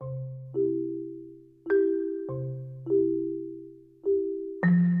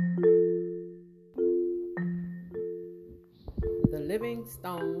living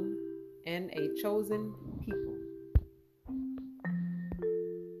stone and a chosen people.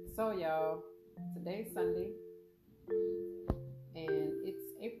 So, y'all, today's Sunday, and it's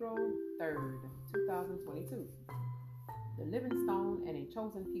April 3rd, 2022. The living stone and a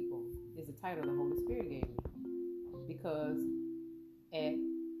chosen people is the title the Holy Spirit gave me, because at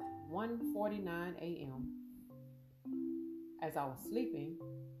 1:49 a.m., as I was sleeping,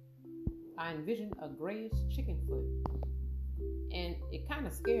 I envisioned a grayish chicken foot, and it kind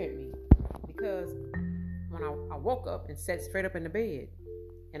of scared me because when I woke up and sat straight up in the bed,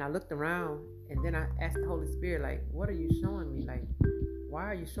 and I looked around, and then I asked the Holy Spirit, like, what are you showing me? Like, why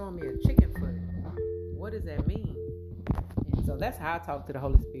are you showing me a chicken foot? What does that mean? And so that's how I talk to the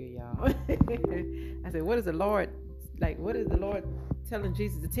Holy Spirit, y'all. I said, what is the Lord telling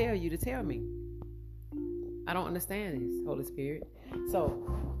Jesus to tell you to tell me? I don't understand this, Holy Spirit. So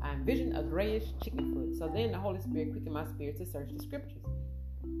I envisioned a grayish chicken foot. So then the Holy Spirit quickened my spirit to search the scriptures.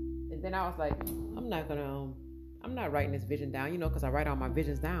 And then I was like, I'm not writing this vision down, because I write all my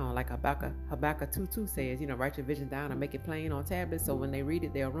visions down. Like Habakkuk 2:2 says, write your vision down and make it plain on tablets so when they read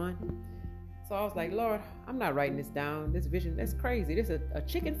it, they'll run. So I was like, Lord, I'm not writing this down. This vision, that's crazy. This is a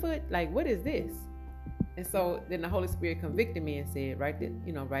chicken foot? Like, what is this? And so then the Holy Spirit convicted me and said, write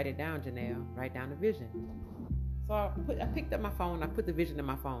it down, Janelle. Write down the vision. So I picked up my phone. I put the vision in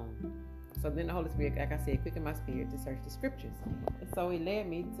my phone. So then the Holy Spirit, like I said, quickened my spirit to search the scriptures. And so he led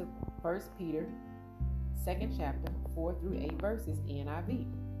me to 1 Peter, 2nd chapter, 4 through 8 verses, NIV.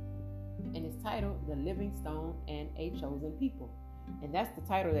 And it's titled, The Living Stone and a Chosen People. And that's the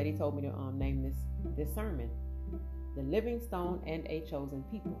title that he told me to name this sermon. The Living Stone and a Chosen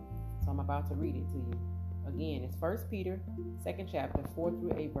People. So I'm about to read it to you. Again, it's 1 Peter, 2nd chapter, 4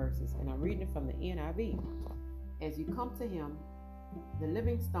 through 8 verses. And I'm reading it from the NIV. As you come to him, the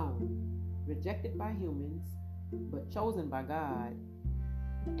living stone, rejected by humans, but chosen by God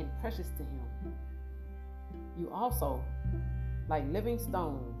and precious to him. You also, like living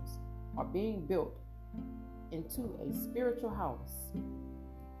stones, are being built into a spiritual house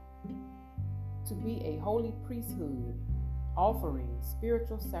to be a holy priesthood, offering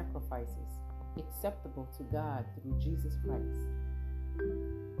spiritual sacrifices acceptable to God through Jesus Christ.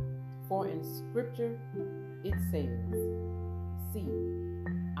 For in scripture it says, see,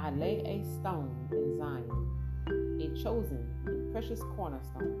 I lay a stone in Zion, a chosen and precious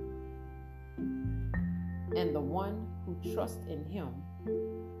cornerstone, and the one who trusts in him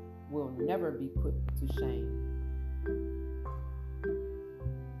will never be put to shame.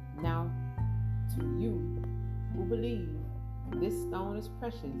 Now, to you who believe, this stone is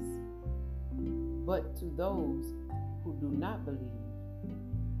precious, but to those who do not believe,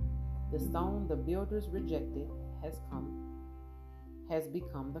 the stone the builders rejected has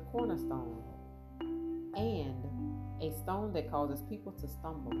become the cornerstone, and a stone that causes people to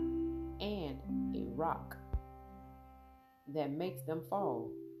stumble, and a rock that makes them fall.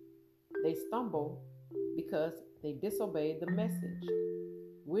 They stumble because they disobeyed the message,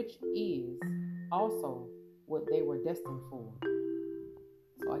 which is also what they were destined for.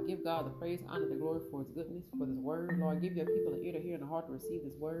 So I give God the praise, honor, the glory for his goodness, for this word. Lord, give your people an ear to hear and a heart to receive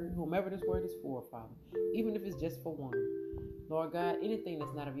this word, whomever this word is for, Father, even if it's just for one. Lord God, anything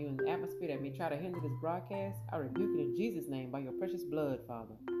that's not of you in the atmosphere that may try to hinder this broadcast, I rebuke it in Jesus' name by your precious blood,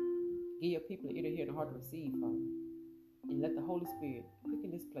 Father. Give your people an ear to hear and a heart to receive, Father. And let the Holy Spirit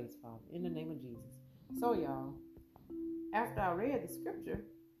quicken this place, Father, in the name of Jesus. So, y'all, after I read the scripture,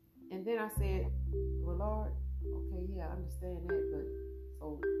 and then I said, well, Lord, okay, yeah, I understand that, but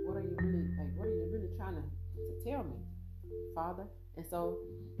so what are you really trying to tell me, Father? And so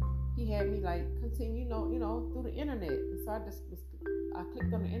he had me continue, through the internet. And so I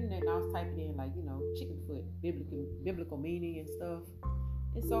clicked on the internet and I was typing in chicken foot, biblical meaning and stuff.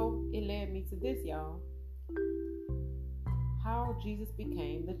 And so it led me to this, y'all. How Jesus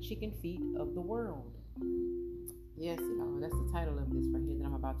became the chicken feet of the world. Yes, y'all, that's the title of this right here that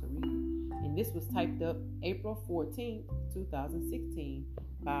I'm about to read. And this was typed up April 14th, 2016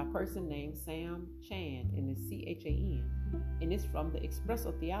 by a person named Sam Chan, and it's CHAN. And it's from the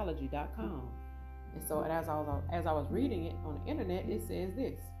expressotheology.com. And so as I was reading it on the internet, it says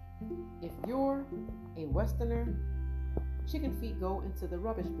this: if you're a Westerner, chicken feet go into the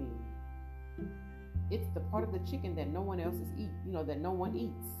rubbish bin. It's the part of the chicken that no one else that no one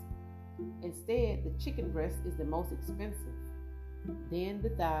eats. Instead, the chicken breast is the most expensive. Then the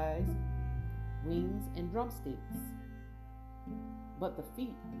thighs, wings, and drumsticks. But the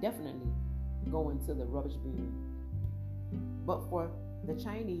feet definitely go into the rubbish bin. But for the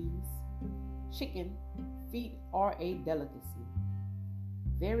Chinese, chicken feet are a delicacy,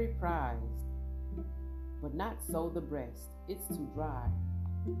 very prized, but not so the breast. it's too dry.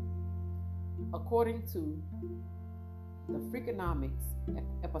 According to the Freakonomics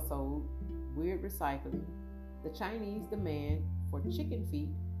episode, Weird Recycling, the Chinese demand for chicken feet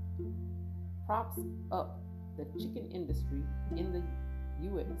props up the chicken industry in the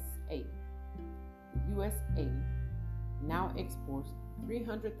USA. The USA now exports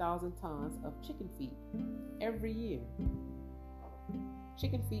 300,000 tons of chicken feet every year.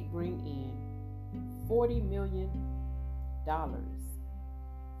 Chicken feet bring in $40 million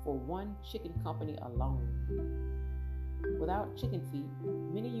for one chicken company alone. Without chicken feet,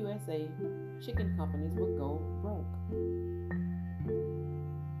 many USA chicken companies would go broke.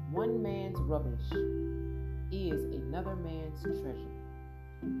 One man's rubbish is another man's treasure.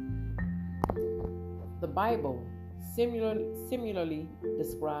 The Bible similarly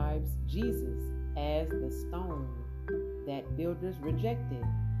describes Jesus as the stone that builders rejected.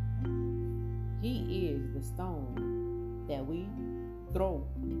 He is the stone that we throw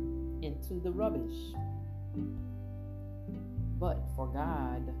into the rubbish. But for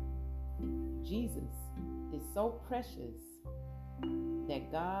God, Jesus is so precious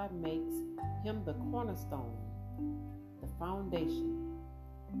that God makes him the cornerstone, the foundation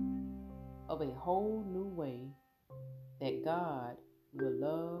of a whole new way that God will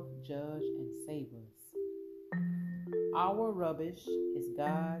love, judge, and save us. Our rubbish is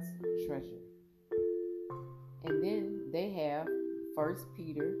God's treasure. And then they have 1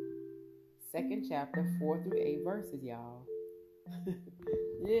 Peter 2nd chapter 4 through 8 verses, y'all.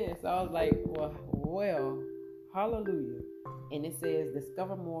 Yeah, so I was like, well, hallelujah. And it says,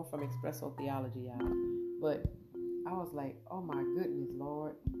 discover more from Expresso Theology, y'all. But I was like, oh my goodness,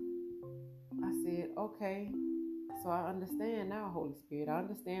 Lord. I said, okay, so I understand now, Holy Spirit. I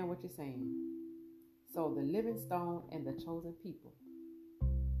understand what you're saying. So the living stone and the chosen people.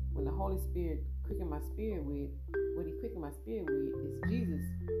 When the Holy Spirit quickened my spirit with, what he quickened my spirit with is Jesus.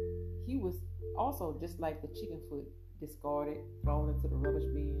 He was also just like the chicken foot, discarded, thrown into the rubbish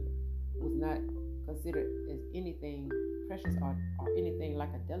bin, was not considered as anything precious or anything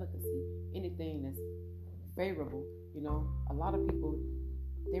like a delicacy, anything that's favorable. You know, a lot of people,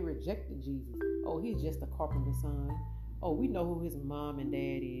 they rejected Jesus. Oh, he's just a carpenter's son. Oh, we know who his mom and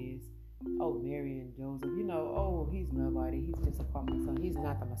dad is. Oh, Mary and Joseph. You know, oh, he's nobody. He's just a carpenter's son. He's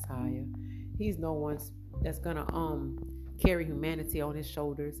not the Messiah. He's no one that's gonna carry humanity on his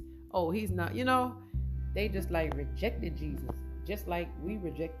shoulders. Oh, he's not, you know. They just like rejected Jesus, just like we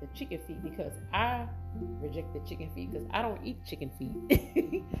reject the chicken feet, because I reject the chicken feet because I don't eat chicken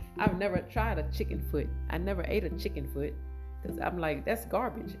feet. I've never tried a chicken foot. I never ate a chicken foot because I'm like, that's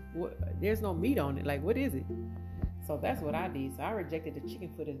garbage. There's no meat on it. Like, what is it? So that's what I did. So I rejected the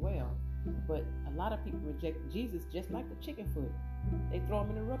chicken foot as well. But a lot of people reject Jesus just like the chicken foot. They throw him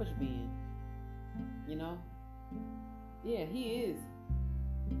in the rubbish bin. You know? Yeah, he is.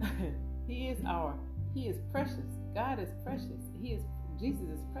 He is precious. God is precious. Jesus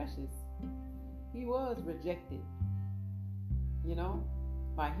is precious. He was rejected, you know,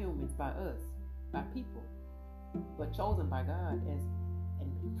 by humans, by us, by people, but chosen by God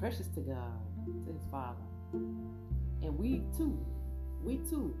and precious to God, to his Father. And we too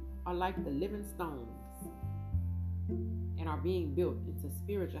are like the living stones and are being built into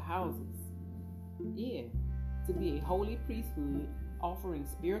spiritual houses. Yeah, to be a holy priesthood, offering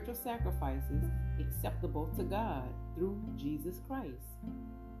spiritual sacrifices acceptable to God through Jesus Christ.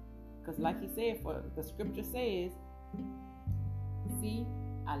 Because like he said, for the scripture says, see,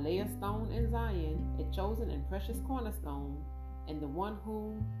 I lay a stone in Zion, a chosen and precious cornerstone, and the one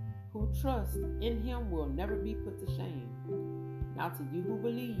who trusts in him will never be put to shame. Now to you who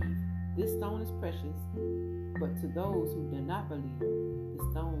believe, this stone is precious, but to those who do not believe, the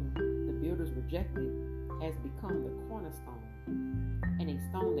stone the builders rejected has become the cornerstone, and a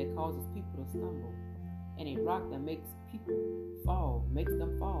stone that causes people to stumble, and a rock that makes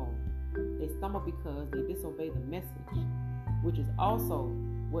them fall. They stumble because they disobey the message, which is also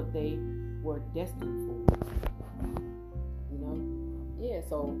what they were destined for. You know? Yeah,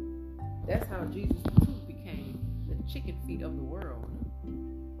 so that's how Jesus too became the chicken feet of the world.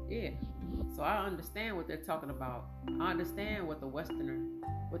 Yeah. So I understand what they're talking about. I understand what the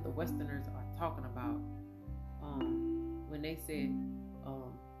Westerners are talking about. When they said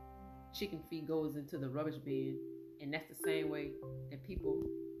chicken feet goes into the rubbish bin, and that's the same way that people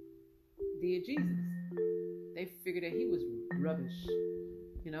did Jesus. They figured that he was rubbish,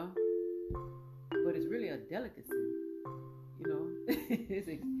 you know, but it's really a delicacy, you know. it's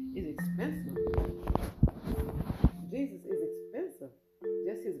expensive. Jesus is expensive.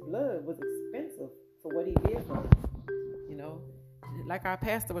 Just his blood was expensive for what he did for us, you know. Like our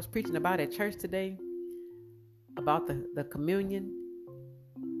pastor was preaching about at church today, about the communion,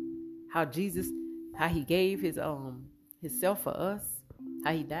 how he gave himself for us,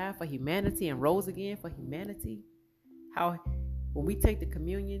 how he died for humanity and rose again for humanity. How when we take the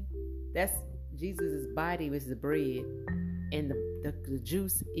communion, that's Jesus' body is the bread, and the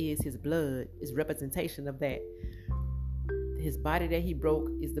juice is his blood, is representation of that. His body that he broke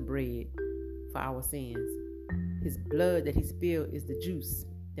is the bread for our sins. His blood that he spilled is the juice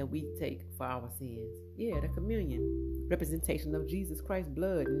that we take for our sins. Yeah, the communion, representation of Jesus Christ's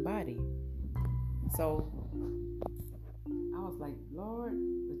blood and body. So I was like, Lord,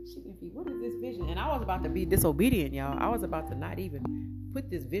 the chicken feet, what is this vision? And I was about to be disobedient, y'all. I was about to not even put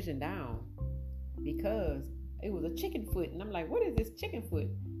this vision down because it was a chicken foot. And I'm like, what is this chicken foot?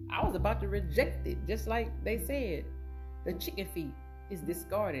 I was about to reject it, just like they said. The chicken feet is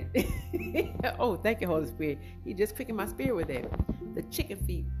discarded. Oh, thank you, Holy Spirit. He just quickened my spirit with that. The chicken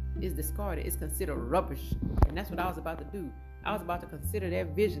feet is discarded. It's considered rubbish. And that's what I was about to do. I was about to consider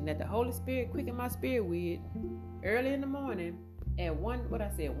that vision that the Holy Spirit quickened my spirit with early in the morning at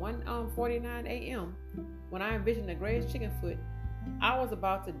 1:49 a.m. when I envisioned the greatest chicken foot. I was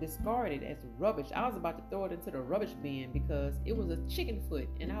about to discard it as rubbish. I was about to throw it into the rubbish bin because it was a chicken foot.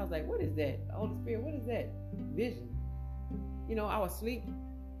 And I was like, what is that? Holy Spirit, what is that vision? You know, I was asleep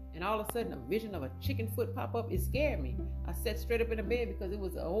and all of a sudden a vision of a chicken foot pop up. It scared me. I sat straight up in the bed because it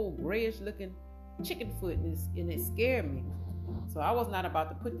was an old grayish looking chicken foot and it scared me. So I was not about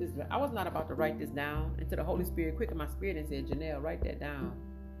to write this down until the Holy Spirit quickened my spirit and said, Janelle, write that down.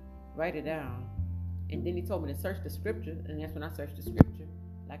 Write it down. And then he told me to search the scripture, and that's when I searched the scripture.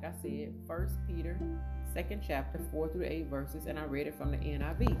 Like I said, 1 Peter, 2nd chapter, 4-8 verses, and I read it from the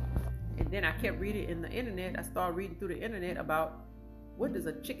NIV. And then I kept reading in the internet. I started reading through the internet about what does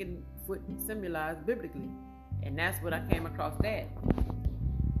a chicken foot symbolize biblically. And that's what I came across that.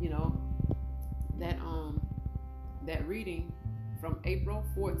 You know, that reading from April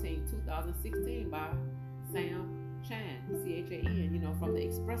 14, 2016 by Sam Chan, C-H-A-N, you know, from the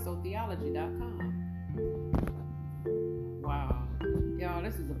ExpressoTheology.com. Wow. Y'all,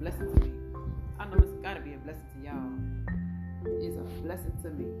 this is a blessing to me. I know it's got to be a blessing to y'all. It's a blessing to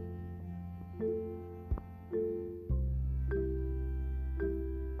me.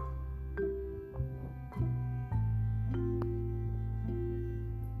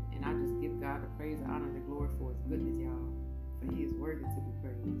 And I just give God the praise, the honor, and the glory for his goodness, y'all. For he is worthy to be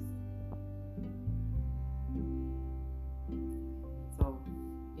praised. So,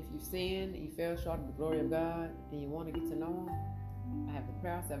 if you sin and you fell short of the glory of God and you want to get to know him, I have the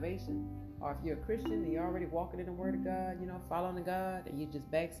prayer of salvation. Or if you're a Christian and you're already walking in the word of God, you know, following God, and you're just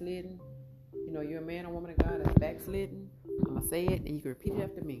backsliding, you know, you're a man or woman of God that's backsliding, I'm going to say it and you can repeat it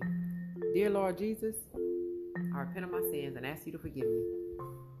after me. Dear Lord Jesus, I repent of my sins and ask you to forgive me.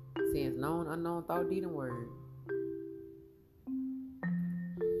 Sins known, unknown, thought, deed, and word.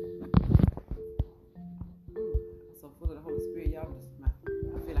 So full of the Holy Spirit, y'all, I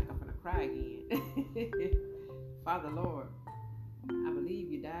feel like I'm going to cry again. Father, Lord, I believe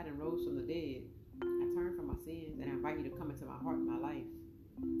you died and rose from the dead. I turn from my sins and I invite you to come into my heart and my life.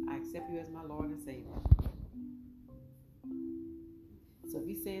 I accept you as my Lord and Savior. So if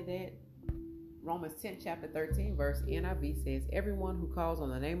you said that, Romans 10 chapter 13 verse NIV says, everyone who calls on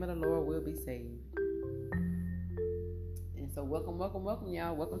the name of the Lord will be saved. And so welcome, welcome, welcome,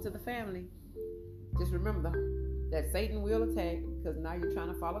 y'all. Welcome to the family. Just remember that Satan will attack because now you're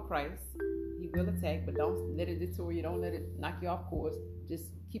trying to follow Christ. He will attack, but don't let it detour you. Don't let it knock you off course. Just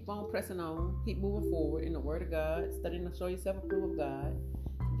keep on pressing on. Keep moving forward in the Word of God. Studying to show yourself approved of God.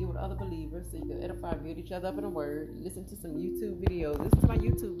 Get with other believers so you can edify and build each other up in the Word. Listen to some YouTube videos. Listen to my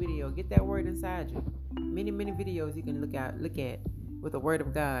YouTube video. Get that Word inside you. Many, many videos you can look at with the Word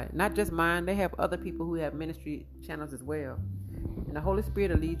of God. Not just mine. They have other people who have ministry channels as well. And the Holy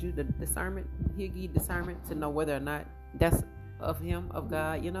Spirit will lead you to discernment. He'll give you discernment to know whether or not that's of Him, of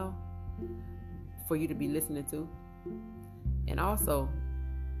God, you know, for you to be listening to. And also,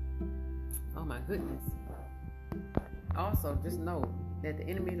 oh my goodness, also just know that the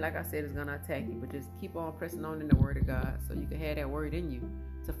enemy, like I said, is going to attack you, but just keep on pressing on in the Word of God so you can have that Word in you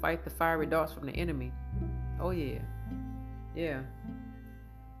to fight the fiery darts from the enemy. Oh yeah.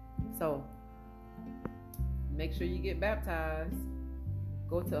 So make sure you get baptized.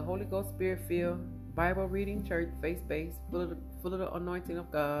 Go to a Holy Ghost Spirit-filled Bible reading church, faith-based, full of the anointing of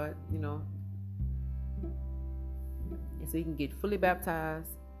God, you know. And so you can get fully baptized,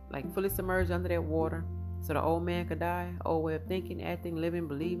 like fully submerged under that water, so the old man could die, old way of thinking, acting, living,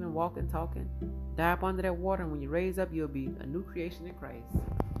 believing, walking, talking. Die up under that water, and when you raise up, you'll be a new creation in Christ.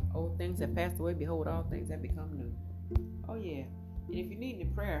 Old things have passed away, behold, all things have become new. Oh yeah. And if you need any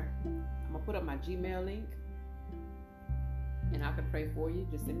prayer, I'm going to put up my Gmail link. and I can pray for you,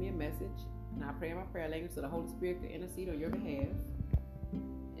 just send me a message, and I pray in my prayer language so the Holy Spirit can intercede on your behalf.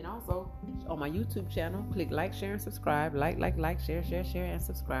 And also, on my YouTube channel, click like, share, and subscribe. Like, share, and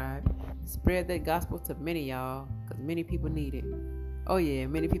subscribe. Spread that gospel to many, y'all, because many people need it. Oh, yeah,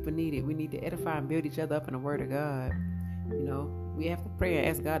 many people need it. We need to edify and build each other up in the Word of God. You know, we have to pray and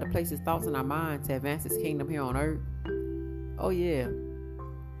ask God to place His thoughts in our mind to advance His kingdom here on earth. Oh, yeah,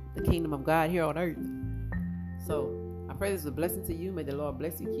 the kingdom of God here on earth. So, I pray this is a blessing to you. May the Lord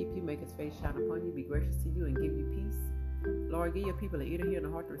bless you, keep you, make His face shine upon you, be gracious to you, and give you peace. Lord, give your people an ear to hear and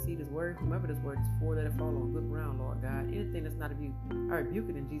a heart to receive this word. Whomever this word is for, let it fall on good ground, Lord God. Anything that's not of you, I rebuke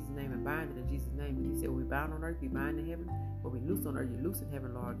it in Jesus' name and bind it in Jesus' name. Because you said, when we bound on earth, we bind in heaven. When we loose on earth, you loose in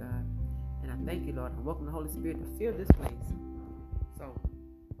heaven, Lord God. And I thank you, Lord. I welcome the Holy Spirit to fill this place. So,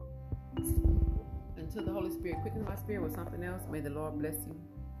 until the Holy Spirit quickens my spirit with something else, may the Lord bless you.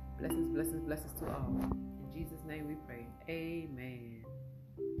 Blessings to all. In Jesus' name we pray. Amen.